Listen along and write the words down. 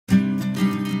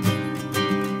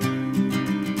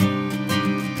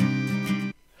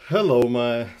Hello,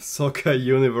 my soccer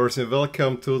universe, and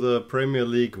welcome to the Premier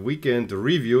League weekend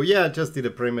review. Yeah, I just did a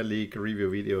Premier League review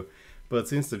video, but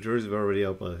since the jerseys were already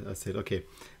up, I said, okay,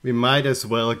 we might as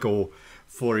well go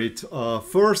for it.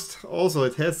 First, also,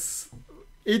 it has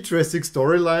interesting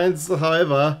storylines.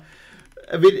 However,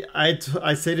 I mean,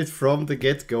 I said it from the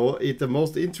get-go. The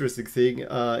most interesting thing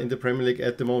in the Premier League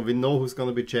at the moment, we know who's going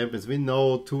to be champions. We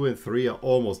know 2 and 3 are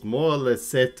almost more or less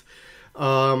set.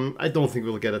 I don't think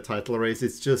we'll get a title race.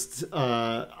 It's just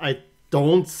I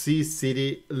don't see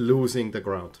City losing the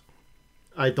ground.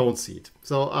 I don't see it.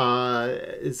 So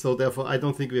therefore, I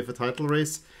don't think we have a title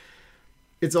race.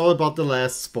 It's all about the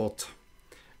last spot.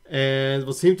 And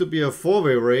what seemed to be a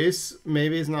 4-way race,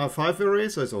 maybe it's now a 5-way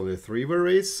race, or it's only a 3-way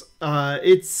race.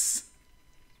 It's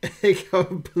a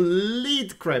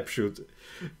complete crapshoot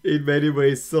in many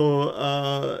ways.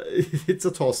 So it's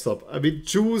a toss-up. I mean,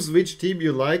 choose which team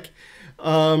you like.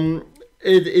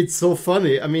 It's so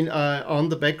funny. I mean, on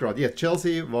the background, yeah,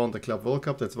 Chelsea won the Club World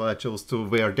Cup. That's why I chose to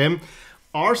wear them.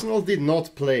 Arsenal did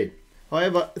not play.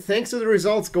 However, thanks to the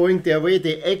results going their way,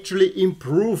 they actually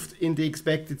improved in the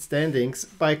expected standings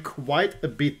by quite a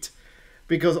bit,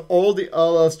 because all the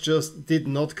others just did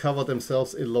not cover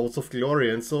themselves in loads of glory.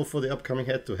 And so for the upcoming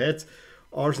head-to-head,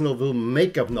 Arsenal will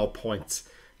make up now points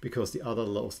because the other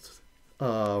lost.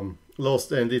 And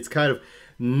it's kind of...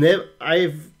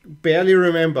 I barely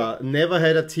remember, never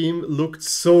had a team looked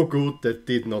so good that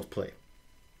did not play.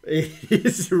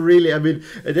 It's really, I mean,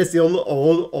 that's the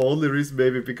only reason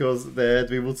maybe, because that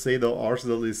we would say though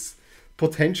Arsenal is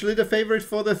potentially the favorite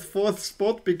for the 4th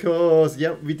spot, because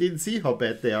yeah, we didn't see how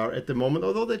bad they are at the moment,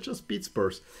 although they just beat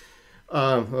Spurs.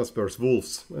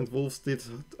 Wolves, and Wolves did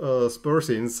Spurs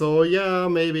in. So yeah,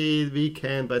 maybe we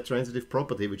can, by transitive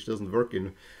property, which doesn't work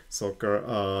in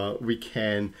soccer, we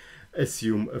can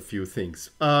assume a few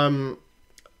things.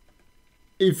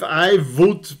 If I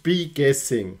would be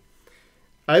guessing,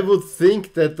 I would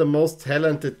think that the most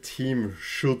talented team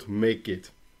should make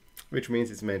it, which means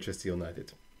it's Manchester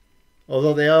United.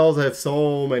 Although they also have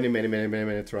so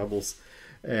many troubles,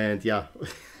 and yeah,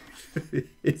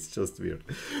 it's just weird.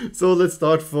 So let's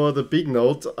start for the big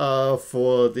note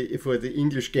for the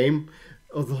English game.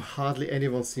 Although hardly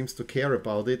anyone seems to care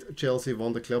about it, Chelsea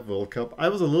won the Club World Cup. I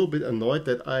was a little bit annoyed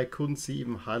that I couldn't see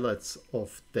even highlights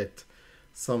of that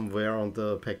somewhere on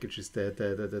the packages that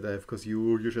I have, because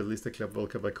you usually list the Club World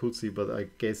Cup I could see, but I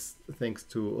guess thanks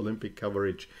to Olympic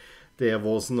coverage there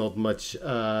was not much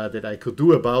that I could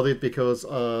do about it, because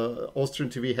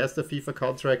Austrian TV has the FIFA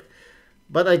contract,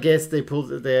 but I guess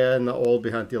they're now all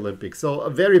behind the Olympics. So a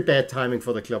very bad timing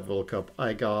for the Club World Cup,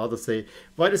 I gotta say.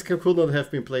 Why this could not have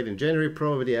been played in January?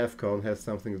 Probably the AFCON has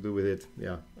something to do with it.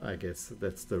 Yeah, I guess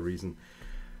that's the reason.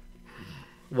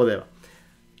 Whatever.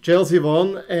 Chelsea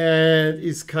won, and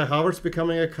is Kai Havertz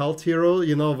becoming a cult hero?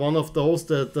 You know, one of those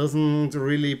that doesn't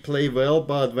really play well,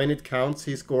 but when it counts,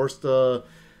 he scores the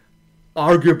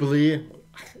arguably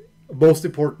most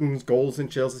important goals in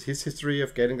Chelsea's history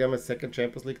of getting them a 2nd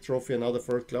Champions League trophy, another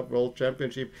 1st Club World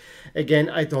Championship. Again,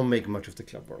 I don't make much of the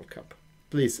Club World Cup.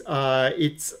 Please,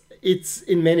 it's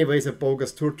in many ways a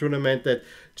bogus tournament that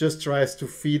just tries to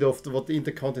feed off what the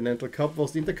Intercontinental Cup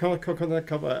was. The Intercontinental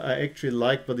Cup I actually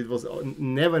liked, but it was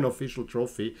never an official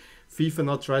trophy. FIFA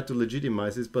not tried to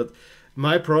legitimize it, but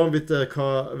my problem with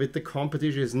the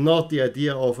competition is not the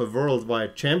idea of a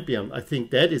worldwide champion. I think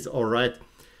that is all right,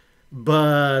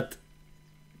 but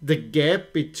the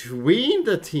gap between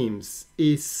the teams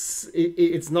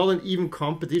it's not an even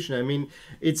competition. I mean,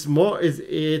 it's more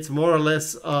or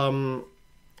less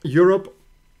Europe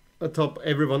atop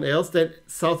everyone else, then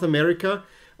South America,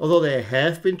 although they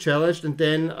have been challenged, and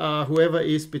then whoever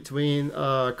is between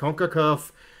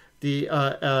CONCACAF, the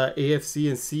AFC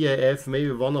and CIF,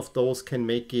 maybe one of those can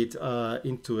make it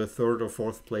into a 3rd or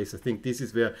 4th place. I think this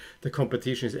is where the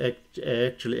competition is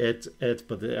actually at.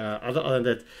 But other than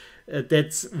that,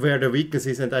 that's where the weakness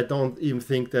is, and I don't even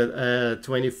think that a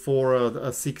 24 or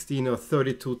a 16 or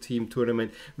 32 team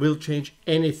tournament will change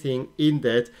anything in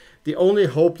that. The only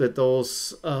hope that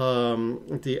those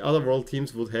the other world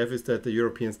teams would have is that the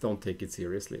Europeans don't take it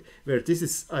seriously, where this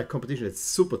is a competition that's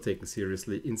super taken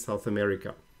seriously in South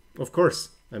America. Of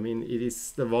course, I mean, it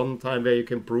is the one time where you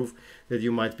can prove that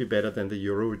you might be better than the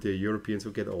Europeans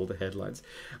who get all the headlines.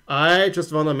 I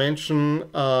just want to mention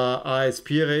AS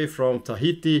Pire from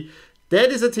Tahiti.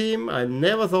 That is a team I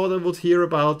never thought I would hear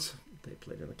about. They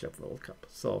played in the Club World Cup,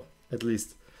 so at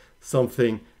least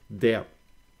something there.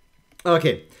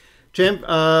 Okay,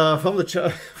 from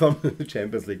the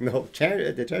Champions League. No,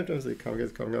 the Champions League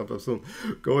coming up soon.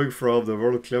 Going from the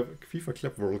FIFA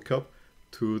Club World Cup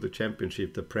to the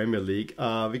championship, the Premier League.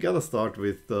 We gotta start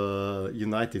with the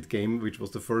United game, which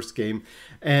was the first game.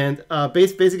 And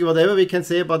basically whatever we can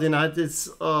say about United's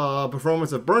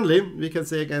performance at Burnley, we can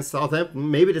say against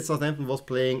Southampton. Maybe that Southampton was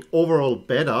playing overall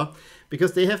better,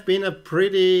 because they have been a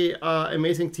pretty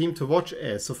amazing team to watch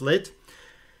as of late.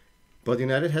 But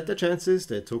United had their chances,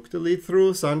 they took the lead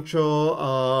through,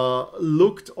 Sancho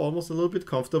looked almost a little bit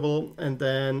comfortable, and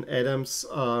then Adams,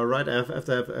 right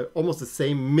after almost the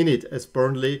same minute as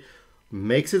Burnley,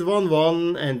 makes it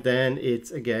 1-1, and then it's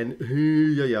again,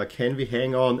 can we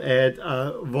hang on? And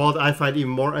what I find even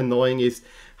more annoying is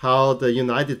how the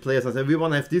United players say, we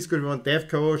want to have this coach, we want that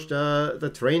coach,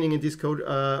 the training in this coach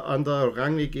under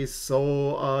Rangnick is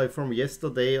so from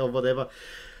yesterday or whatever.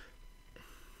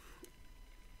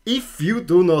 If you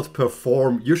do not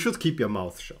perform, you should keep your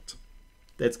mouth shut.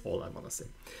 That's all I want to say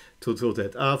to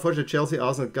that. Unfortunately, Chelsea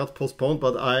Arsenal got postponed,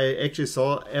 but I actually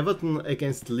saw Everton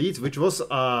against Leeds, which was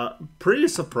a pretty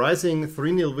surprising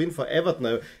 3-0 win for Everton.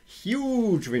 A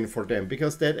huge win for them,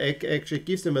 because that actually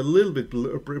gives them a little bit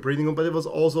breathing room, but it was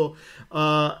also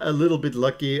a little bit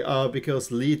lucky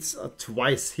because Leeds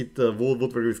twice hit the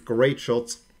woodwork with great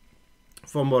shots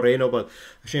for Moreno, but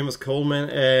Seamus Coleman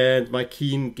and Mike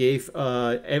Keane gave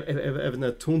Everton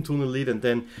a 2-0 lead, and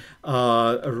then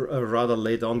rather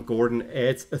late on Gordon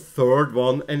adds a third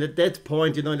one, and at that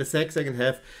point, in the second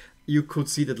half, you could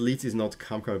see that Leeds is not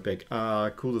coming back.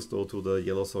 Kudos though to the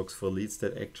Yellow Sox for Leeds,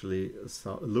 that actually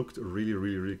looked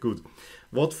really good.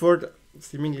 Watford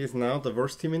seemingly is now the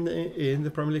worst team in the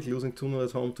Premier League, losing 2-0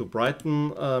 at home to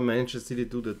Brighton. Manchester City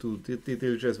do the due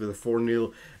diligence with a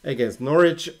 4-0 against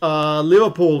Norwich.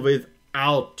 Liverpool,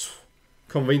 without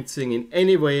convincing in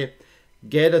any way,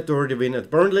 get a dirty win at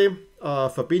Burnley.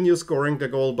 Fabinho scoring the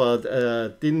goal, but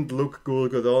didn't look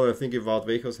good at all. I think if Wout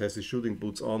Weghorst has his shooting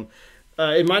boots on,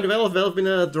 it might well have been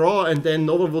a draw, and then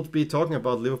no one would be talking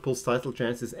about Liverpool's title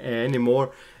chances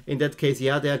anymore. In that case,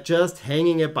 yeah, they're just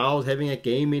hanging about, having a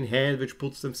game in hand, which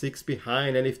puts them 6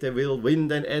 behind, and if they will win,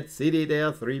 then at City they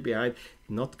are 3 behind.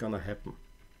 Not gonna happen.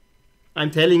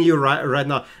 I'm telling you right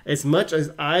now, as much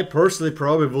as I personally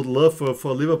probably would love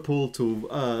for Liverpool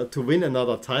to win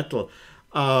another title,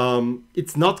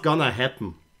 it's not gonna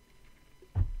happen.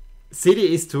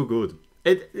 City is too good.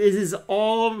 It is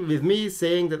all with me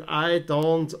saying that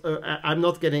I'm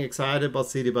not getting excited about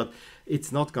City, but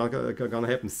it's not gonna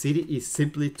happen. City is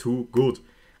simply too good.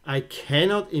 I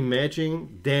cannot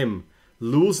imagine them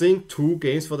losing 2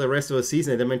 games for the rest of the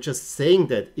season. And I mean, just saying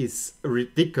that is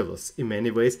ridiculous in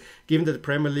many ways, given that the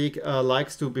Premier League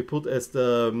likes to be put as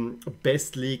the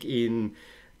best league in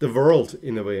the world,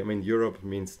 in a way. I mean, Europe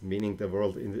meaning the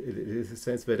world in a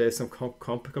sense where there's some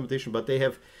competition, but they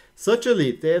have such a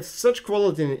lead, they have such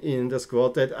quality in the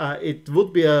squad that it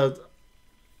would be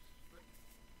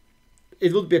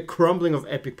a crumbling of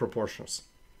epic proportions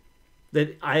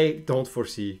that I don't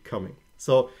foresee coming.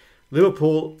 So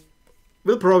Liverpool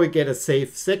will probably get a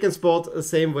safe second spot, the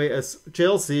same way as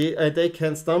Chelsea. They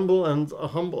can stumble and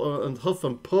humble and huff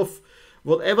and puff,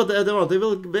 whatever they want. They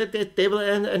will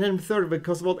end in third,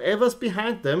 because whatever's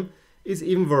behind them is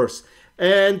even worse.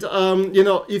 And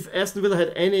if Aston Villa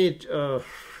had any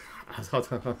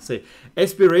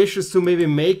aspirations to maybe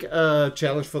make a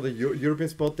challenge for the European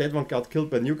spot, that one got killed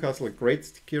by Newcastle. A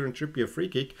great Kieran Trippier free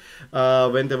kick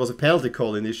when there was a penalty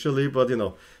call initially, but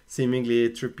seemingly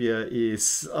Trippier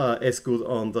is as good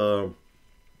on the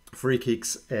free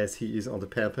kicks as he is on the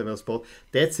penalty spot.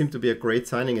 That seemed to be a great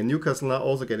signing, and Newcastle now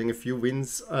also getting a few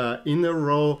wins in a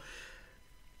row,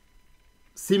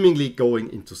 seemingly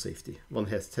going into safety, one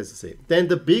has to say. Then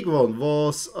the big one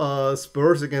was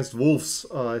Spurs against Wolves.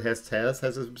 It has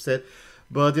said,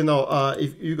 but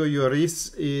if Hugo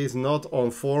Lloris is not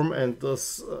on form and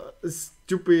does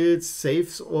stupid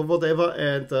saves or whatever,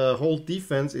 and the whole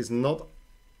defense is not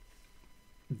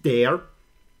there,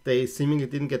 they seemingly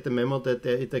didn't get the memo that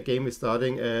the game is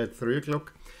starting at 3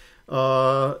 o'clock.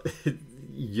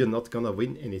 You're not gonna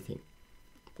win anything.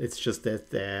 It's just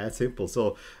that simple.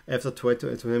 So after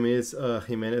 20 minutes,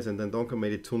 Jimenez and then Donker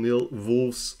made it 2-0.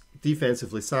 Wolves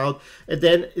defensively sound. And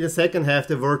then in the second half,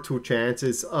 there were 2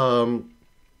 chances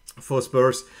for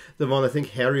Spurs. The one, I think,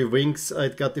 Harry Winks,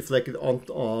 it got deflected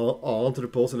onto the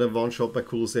post, and then one shot by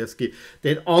Kulusevski.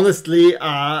 Then honestly,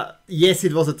 yes,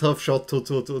 it was a tough shot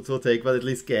to take, but at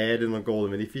least get it on goal.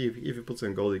 I mean, if he puts it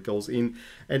on goal, it goes in.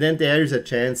 And then there is a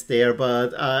chance there,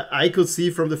 but I could see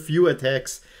from the few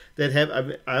attacks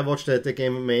that I watched the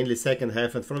game mainly second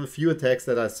half, and from the few attacks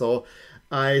that I saw,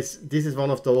 this is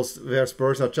one of those where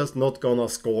Spurs are just not gonna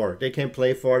score. They can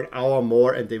play for an hour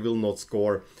more and they will not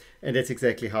score. And that's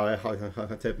exactly how it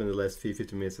happened in the last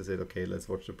 50 minutes. I said, okay, let's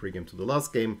watch the pregame to the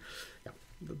last game. Yeah.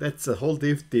 that's a whole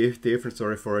different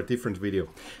story for a different video.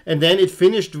 And then it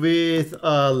finished with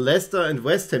Leicester and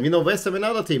West Ham. You know, West Ham,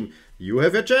 another team. You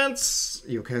have your chance.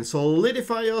 You can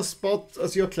solidify your spot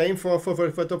as your claim for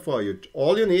top 4.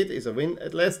 All you need is a win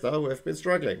at Leicester, who have been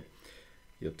struggling.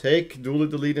 You take Dooley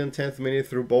the lead in the 10th minute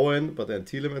through Bowen, but then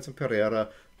Tielemans and Pereira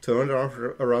turned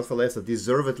around for Leicester.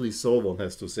 Deservedly so, one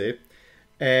has to say.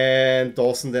 And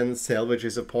Dawson then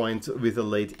salvages a point with a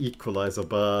late equalizer.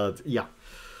 But yeah,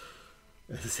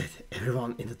 as I said,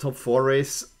 everyone in the top 4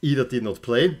 race either did not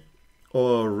play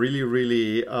or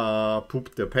really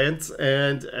pooped their pants.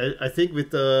 And I think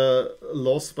with the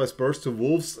loss by Spurs to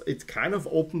Wolves, it kind of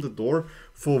opened the door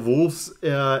for Wolves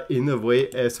in a way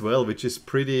as well, which is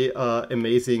pretty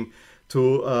amazing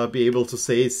to be able to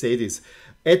say this.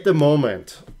 At the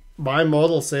moment, my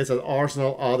model says that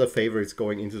Arsenal are the favorites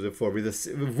going into the 4 with a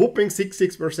whooping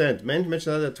 66%.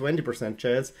 Manchester United 20%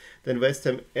 chance. Then West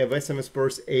Ham and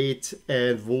Spurs 8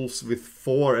 and Wolves with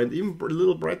 4. And even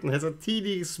little Brighton has a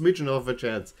teeny smidgen of a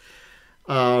chance.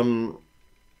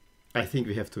 I think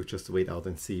we have to just wait out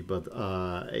and see, but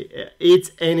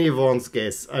it's anyone's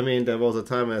guess. I mean, there was a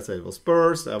time when I said it was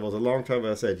Spurs. There was a long time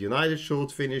when I said United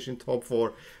should finish in top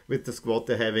 4 with the squad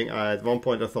they're having. At one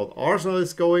point I thought Arsenal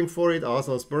is going for it.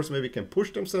 Arsenal and Spurs maybe can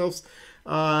push themselves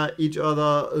each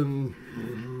other.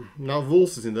 Now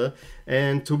Wolves is in there.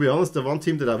 And to be honest, the one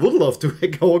team that I would love to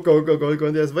go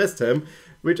in there is West Ham,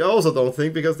 which I also don't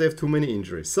think because they have too many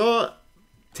injuries. So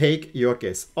take your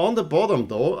guess. On the bottom,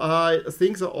 though,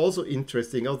 things are also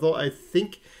interesting. Although I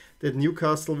think that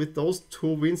Newcastle, with those 2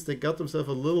 wins, they got themselves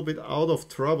a little bit out of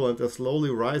trouble and they're slowly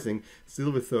rising,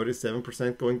 still with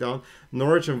 37% going down.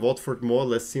 Norwich and Watford more or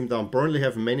less seem down. Burnley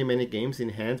have many games in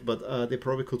hand, but they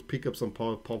probably could pick up some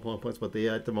points, but they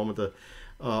are at the moment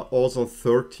also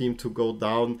 3rd team to go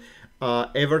down.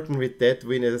 Everton with that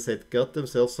win, as I said, got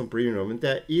themselves some breathing room, and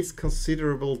there is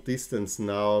considerable distance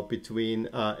now between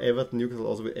Everton, Newcastle,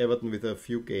 also with Everton with a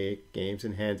few games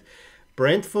in hand.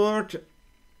 Brentford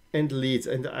and Leeds,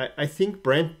 and I think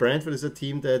Brentford is a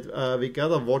team that we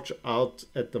gotta watch out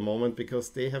at the moment because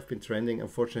they have been trending,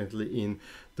 unfortunately, in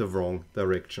the wrong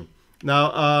direction.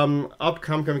 Now,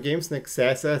 upcoming games next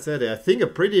Saturday, I think a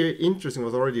pretty interesting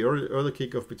was already early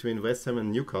kickoff between West Ham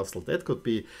and Newcastle. That could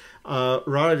be a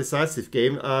rather decisive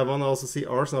game. I want to also see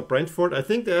Arsenal-Brentford. I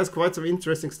think there's quite some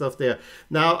interesting stuff there.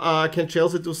 Now, can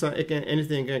Chelsea do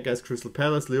anything against Crystal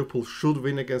Palace? Liverpool should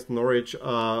win against Norwich,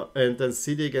 and then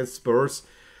City against Spurs.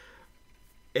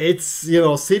 It's, you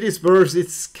know, City Spurs,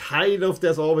 it's kind of,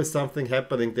 there's always something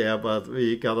happening there, but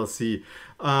we gotta see.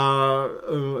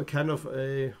 Kind of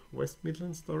a West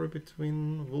Midland story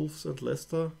between Wolves and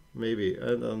Leicester, maybe,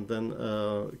 and then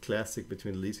classic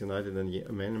between Leeds United and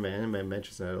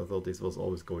Manchester United, although this was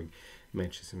always going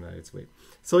Manchester United's way.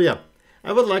 So yeah,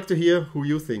 I would like to hear who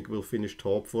you think will finish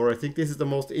top 4. I think this is the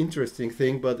most interesting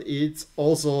thing, but it's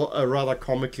also a rather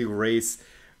comical race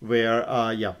where,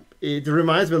 yeah, it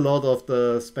reminds me a lot of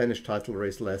the Spanish title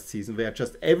race last season, where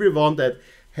just everyone that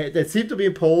seemed to be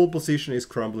in pole position is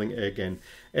crumbling again.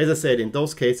 As I said, in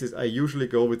those cases, I usually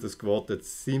go with the squad that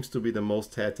seems to be the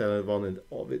most talented one, and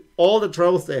with all the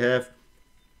troubles they have,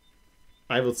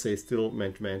 I would say still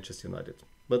Manchester United.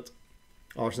 But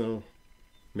Arsenal,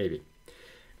 maybe.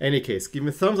 Any case, give me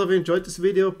a thumbs up if you enjoyed this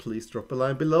video. Please drop a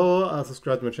line below.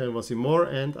 Subscribe to my channel to see more,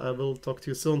 and I will talk to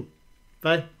you soon.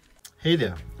 Bye. Hey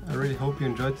there, I really hope you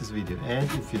enjoyed this video, and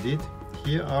if you did,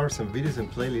 here are some videos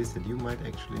and playlists that you might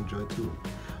actually enjoy too.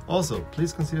 Also,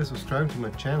 please consider subscribing to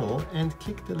my channel and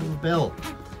click the little bell,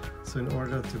 so in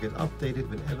order to get updated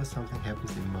whenever something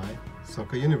happens in my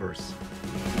soccer universe.